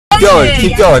going,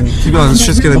 keep going, keep going. This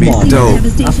shit's gonna be dope.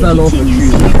 I fell off a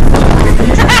tree.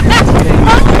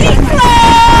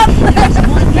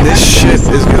 This shit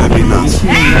is gonna be nuts.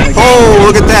 Oh,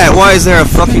 look at that! Why is there a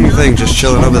fucking thing just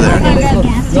chilling over there?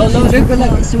 No, they're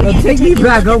gonna take me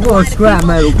back. I'm going to scrap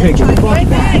metal pick it. Fuck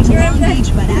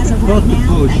the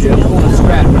bullshit. I'm going to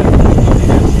scrap metal.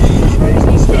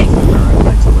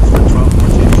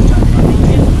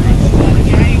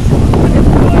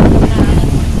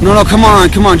 No,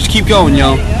 come on, just keep going,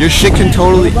 yo. Your shit can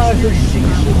totally...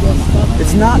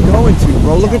 It's not going to,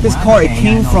 bro. Look at this car. It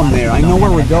came from there. I know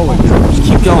where we're going. Just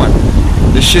keep going.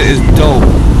 This shit is dope.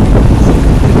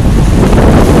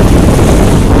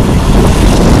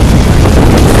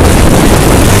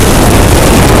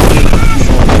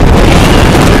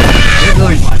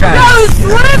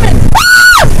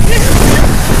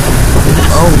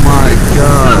 Oh my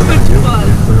god.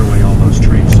 Clear away all those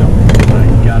trees, so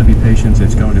you gotta be patient.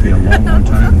 It's going to be a long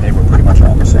time, and they were pretty much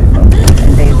all the same.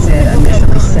 They had said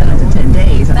initially 7 to 10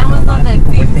 days. That was not that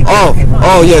big.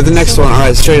 Oh yeah, the next one.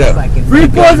 Alright, straight up.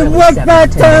 Freeport and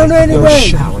Westback town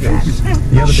anyway. The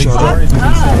other big story is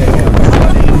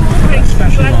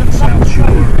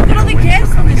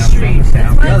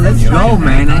Let's go,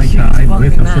 man. That shit's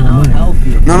fucking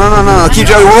unhealthy. No. Keep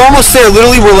driving. We're almost there.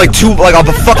 Literally, we're like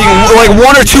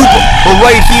one or two. We're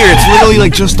right here. It's literally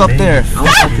like just up there. I'm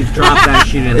about to drop that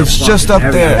shit in the It's just up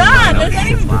there. God, that's not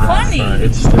even funny.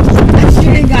 That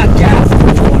shit ain't got gas.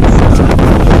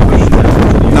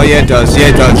 No, yeah, it does. Yeah,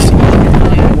 it does.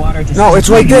 No, it's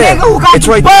right there. It's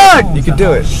right there. You can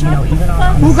do it.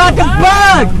 Who got the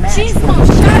bug? Jeez, Mom,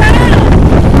 shut up.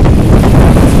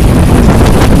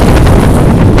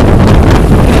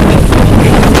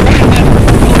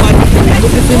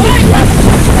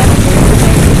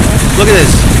 Look at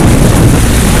this.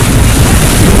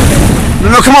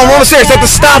 No, come on, we're almost there. It's at the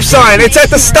stop sign. It's at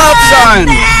the stop sign.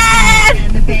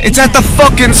 It's at the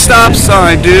fucking stop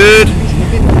sign, dude.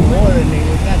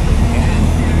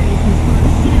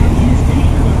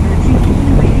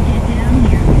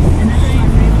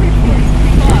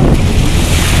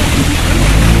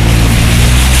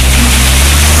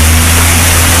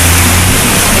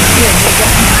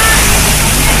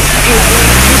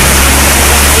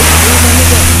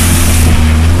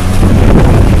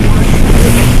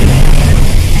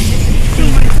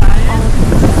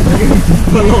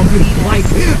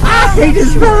 He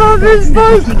just fell off his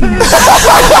bike.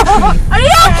 Are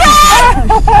you okay?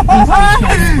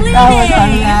 That was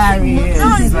hilarious.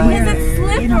 It's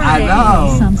slippery. I know.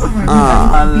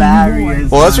 Hilarious.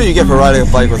 Well, that's what you get for riding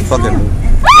a bike with fucking...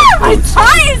 My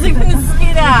tires are gonna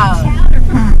skid out.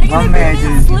 My man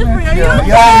just... Slippery. Are you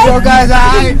okay? Yo, guys,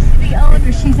 alright? The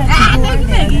owner, she's at the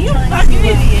door. You fucking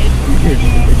idiot.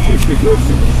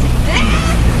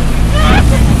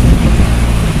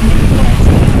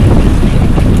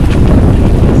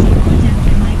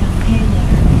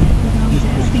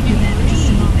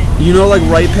 You know, like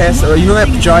right past, you know that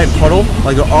giant puddle,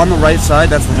 like on the right side,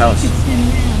 that's the house.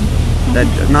 That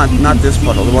not this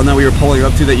puddle, the one that we were pulling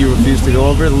up to that you refused to go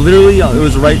over. Literally, it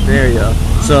was right there, yeah.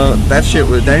 So that shit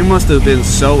was, they must have been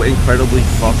so incredibly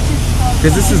fucked,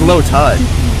 because this is low tide.